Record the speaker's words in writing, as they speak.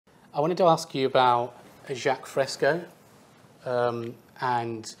I wanted to ask you about Jacque Fresco and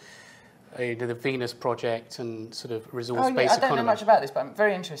the Venus Project and sort of resource-based economy. I don't know much about this, but I'm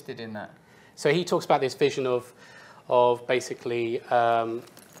very interested in that. So he talks about this vision of basically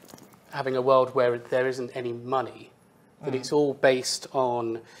having a world where there isn't any money, that it's all based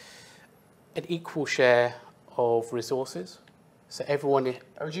on an equal share of resources. So everyone...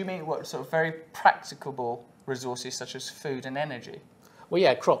 Oh, do you mean what sort of very practicable resources such as food and energy? Well,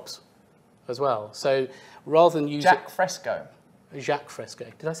 yeah, crops as well. So rather than use... Jacque Fresco. Jacque Fresco.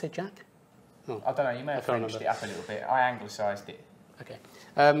 Did I say Jack? Oh, I don't know, you may have Frenched it up a little bit. I anglicised it. Okay.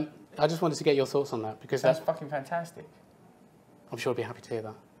 I just wanted to get your thoughts on that because that's fucking fantastic. I'm sure I'd be happy to hear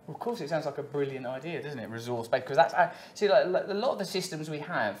that. Well, of course, it sounds like a brilliant idea, doesn't it? Resource-based, because that's see, like a lot of the systems we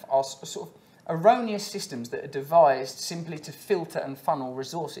have are sort of erroneous systems that are devised simply to filter and funnel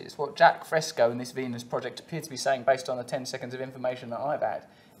resources. What Jacque Fresco and this Venus project appear to be saying, based on the 10 seconds of information that I've had,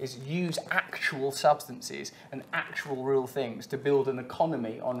 is use actual substances and actual real things to build an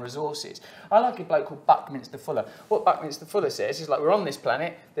economy on resources. I like a bloke called Buckminster Fuller. What Buckminster Fuller says is like, we're on this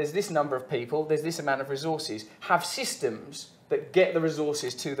planet, there's this number of people, there's this amount of resources. Have systems that get the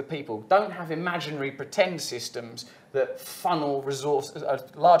resources to the people. Don't have imaginary pretend systems that funnel a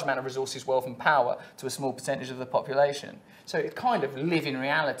large amount of resources, wealth and power to a small percentage of the population. So it kind of live in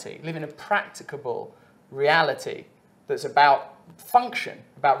reality, live in a practicable reality that's about function,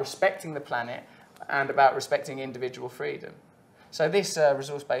 about respecting the planet and about respecting individual freedom. So this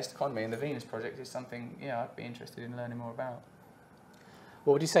resource-based economy and the Venus Project is something I'd be interested in learning more about.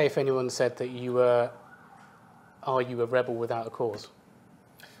 What would you say if anyone said that you were, are you a rebel without a cause?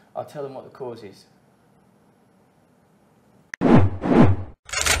 I'll tell them what the cause is.